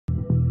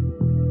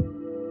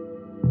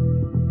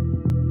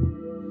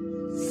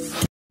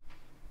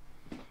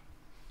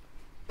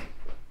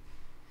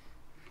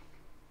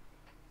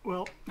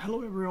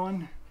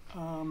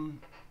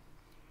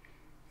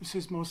This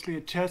is mostly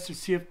a test to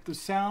see if the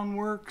sound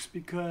works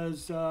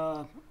because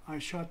I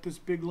shot this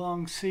big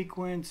long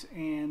sequence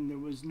and there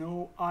was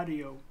no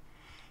audio.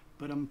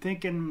 But I'm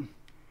thinking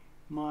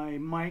my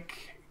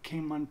mic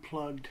came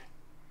unplugged.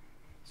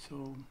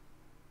 So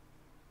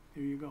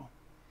there you go.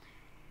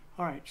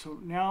 Alright, so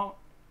now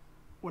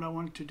what I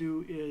want to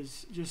do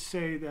is just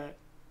say that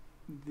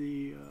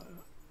the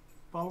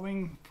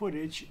following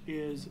footage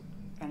is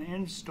an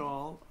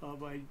install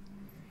of a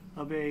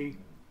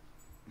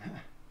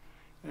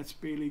that's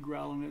Bailey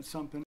growling at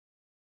something,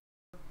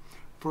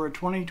 for a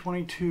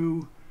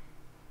 2022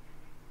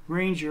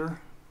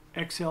 Ranger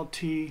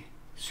XLT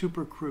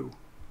Super Crew,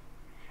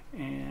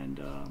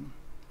 and I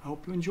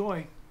hope you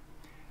enjoy.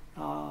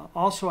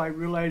 Also, I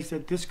realize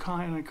that this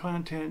kind of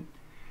content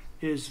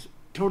is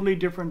totally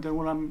different than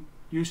what I'm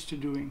used to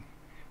doing,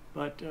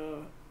 but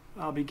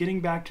I'll be getting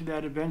back to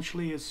that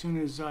eventually as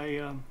soon as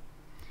I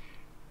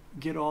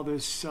get all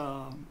this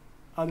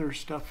other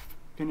stuff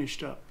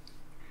finished up,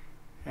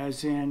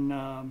 as in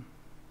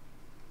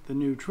the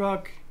new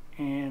truck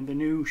and the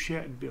new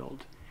shed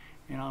build,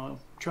 and I'll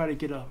try to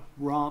get a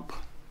romp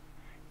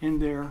in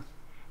there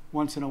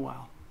once in a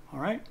while.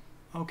 Alright?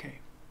 Okay.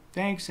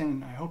 Thanks,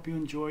 and I hope you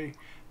enjoy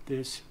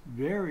this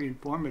very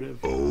informative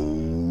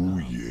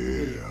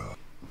video.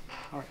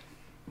 Alright.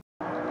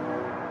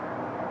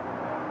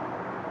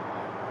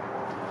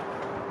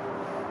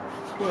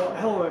 Well,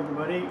 hello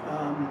everybody.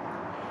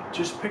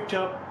 Just picked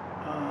up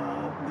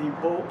the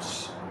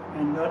bolts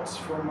and nuts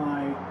for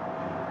my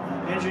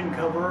engine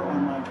cover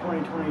on my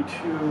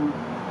 2022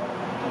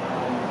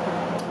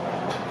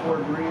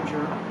 Ford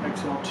Ranger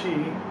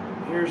XLT.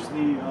 Here's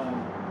the,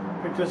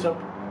 picked this up,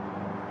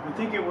 I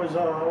think it was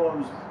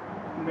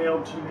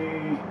mailed to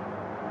me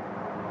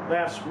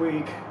last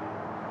week.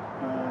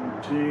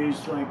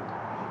 Today's like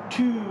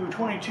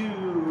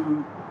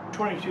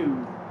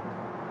 2/22/22.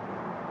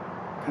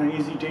 Kind of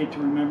easy date to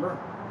remember.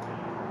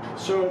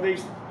 So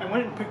I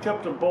went and picked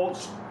up the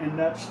bolts and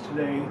nuts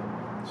today.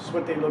 This is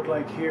what they look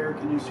like here.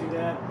 Can you see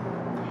that?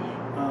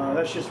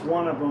 That's just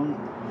one of them.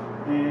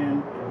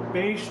 And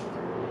based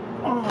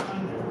on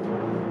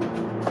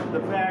the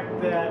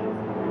fact that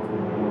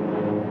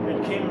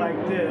it came like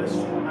this,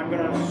 I'm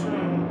going to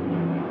assume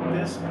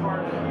this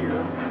part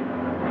here,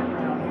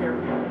 down here,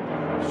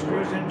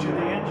 screws into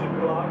the engine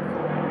block,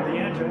 the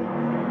engine,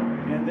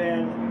 and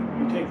then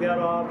you take that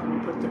off and you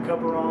put the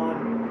cover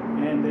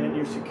on, and then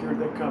you secure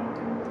the cover.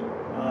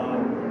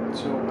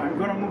 So I'm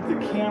going to move the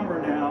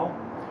camera now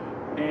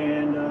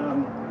and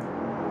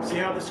see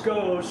how this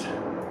goes,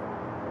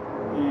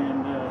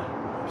 and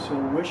so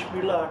wish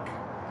me luck.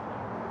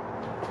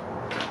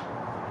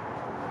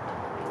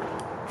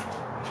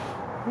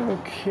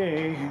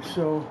 Okay,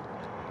 so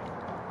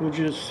we'll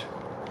just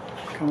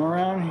come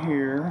around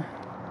here.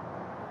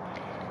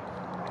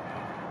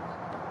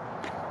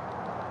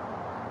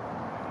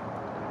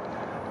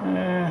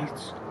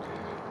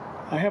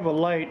 I have a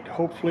light,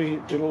 hopefully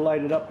it'll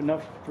light it up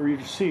enough for you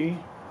to see.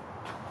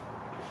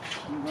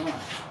 I'm gonna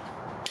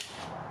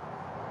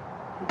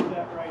put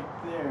that right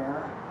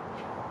there.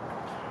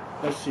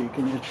 Let's see,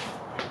 can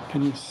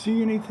you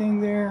see anything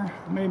there?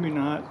 Maybe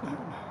not.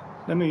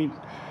 Let me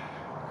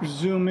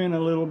zoom in a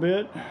little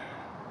bit.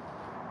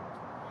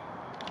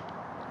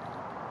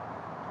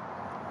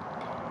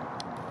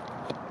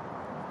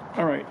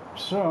 All right,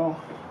 so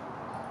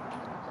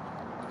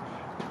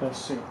let's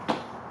see.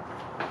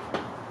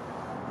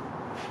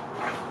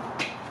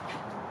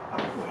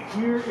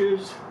 Here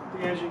is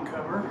the engine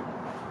cover,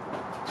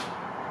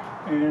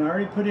 and I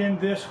already put in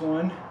this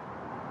one,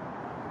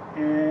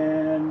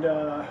 and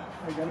I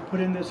got to put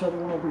in this other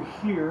one over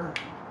here.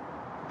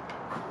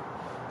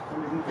 Let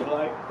me move the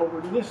light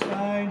over to this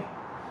side.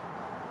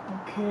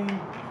 Okay,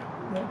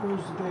 that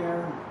goes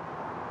there.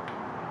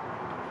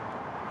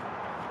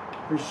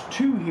 There's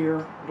two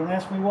here. Don't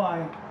ask me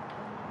why,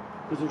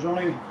 because there's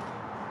only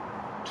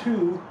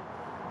two.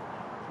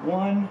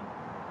 One,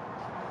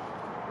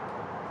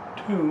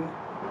 two.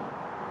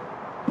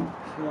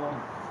 So, I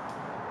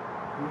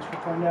guess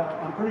we'll find out.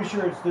 I'm pretty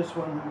sure it's this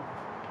one. I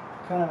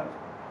kind of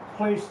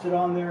placed it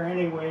on there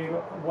anyway a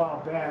while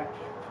back.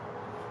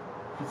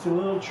 It's a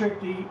little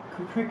tricky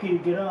to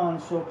get on,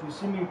 so if you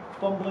see me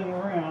fumbling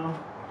around,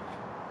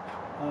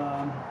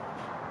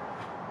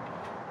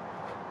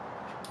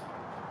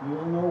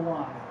 you'll know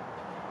why.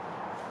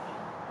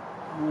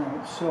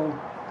 Alright, so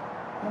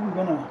I'm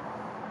gonna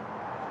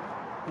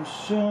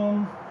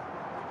assume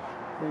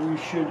that we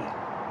should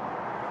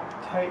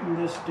tighten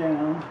this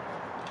down.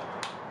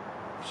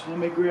 So let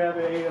me grab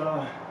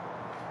a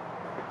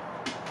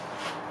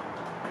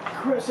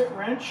crescent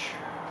wrench,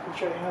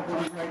 which I have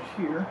one right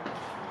here.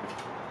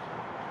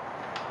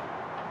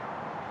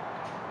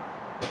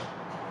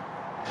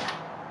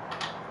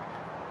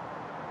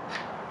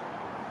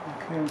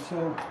 Okay,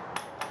 so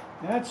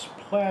that's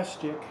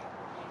plastic,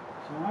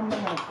 so I'm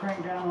not going to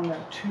crank down on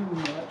that too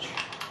much.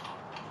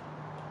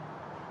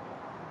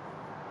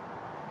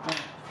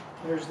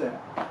 There's that.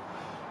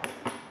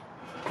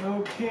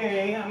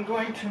 Okay, I'm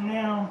going to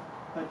now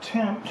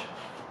attempt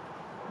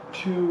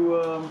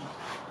to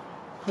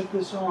put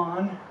this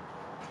on.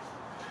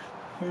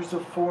 Here's the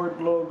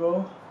Ford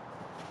logo.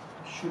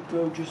 Should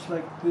go just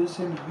like this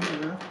in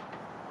here.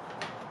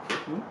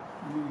 Oop,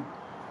 let me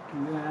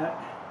do that.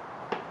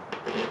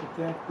 Put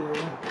that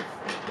there.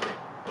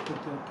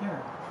 Put that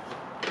there.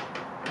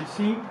 You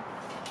see?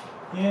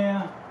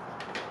 Yeah.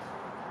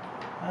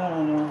 I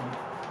don't know.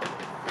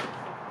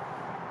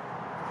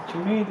 To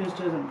me, this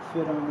doesn't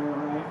fit on there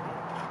right.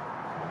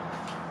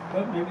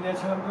 But maybe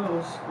that's how it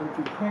goes. But if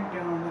you crank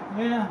down on that,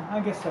 yeah,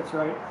 I guess that's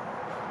right.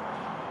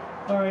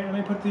 All right, let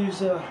me put these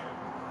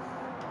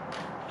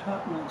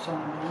top nuts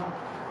on now.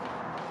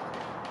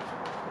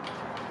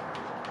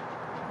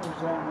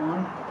 There's that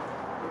one.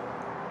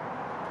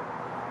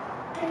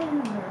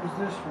 And there's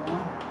this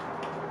one.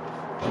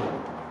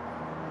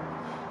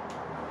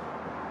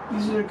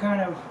 These are the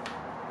kind of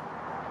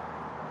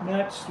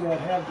nuts that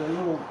have the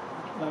little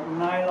like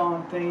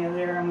nylon thing in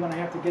there. I'm going to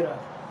have to get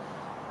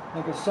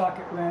like a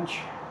socket wrench.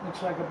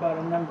 Looks like about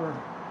a number,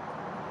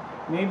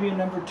 maybe a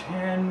number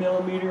 10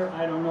 millimeter.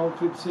 I don't know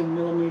if it's in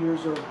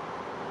millimeters or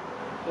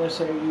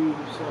SAE.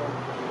 So,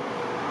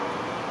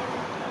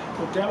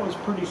 but that was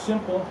pretty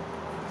simple.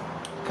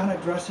 Kind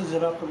of dresses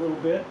it up a little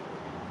bit,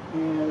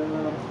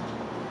 and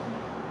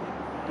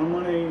I'm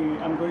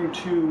going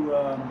to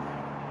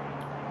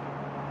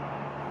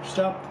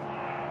stop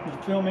the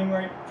filming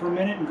right for a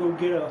minute and go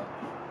get a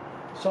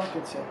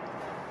socket set.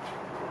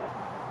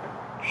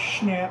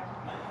 Snap.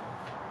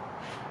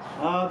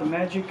 Ah, the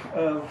magic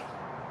of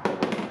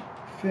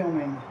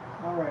filming.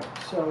 Alright,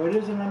 so it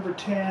is a number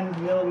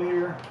 10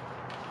 millimeter.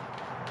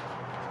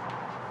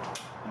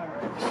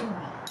 Alright, so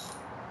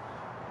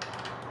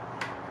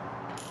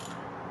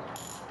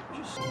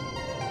just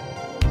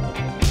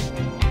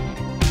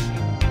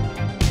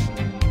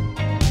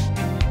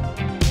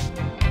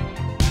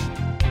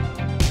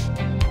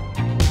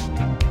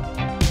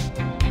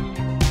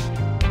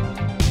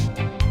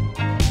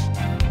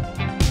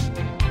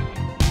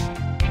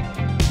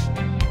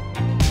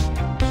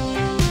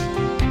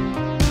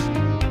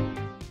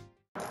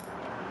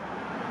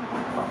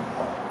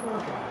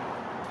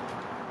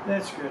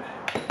that's good.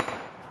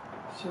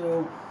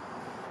 So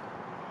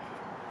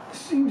this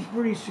seems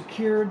pretty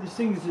secure. This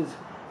thing is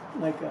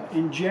like an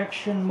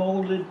injection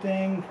molded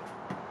thing,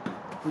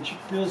 which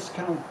feels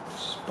kind of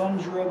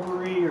sponge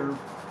rubbery or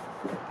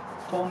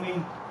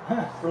foamy,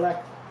 for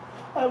lack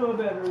of a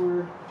better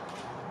word.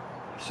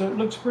 So it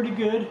looks pretty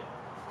good.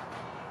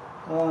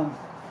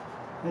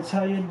 That's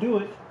how you do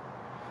it.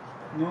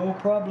 No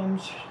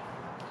problems.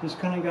 Just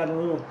kind of got a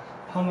little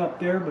hung up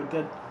there, but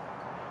that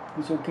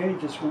was okay.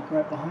 Just went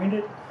right behind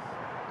it.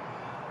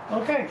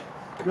 Okay,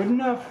 good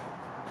enough.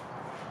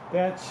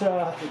 That's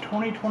the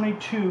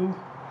 2022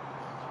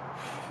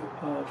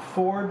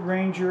 Ford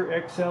Ranger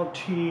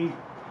XLT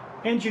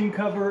engine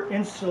cover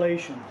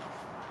installation.